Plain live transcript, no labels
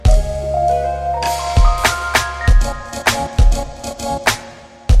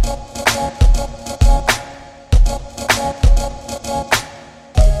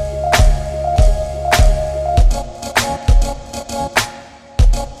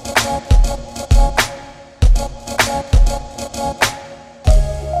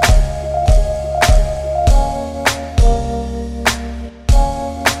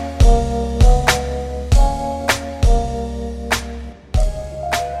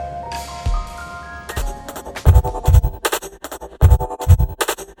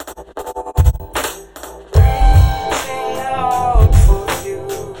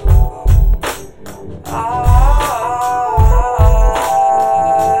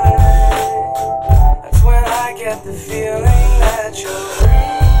get the feeling that you're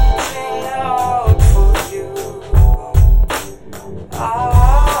reaching out for you.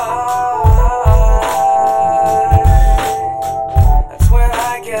 That's when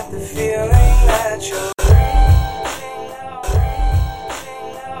I get the feeling that you're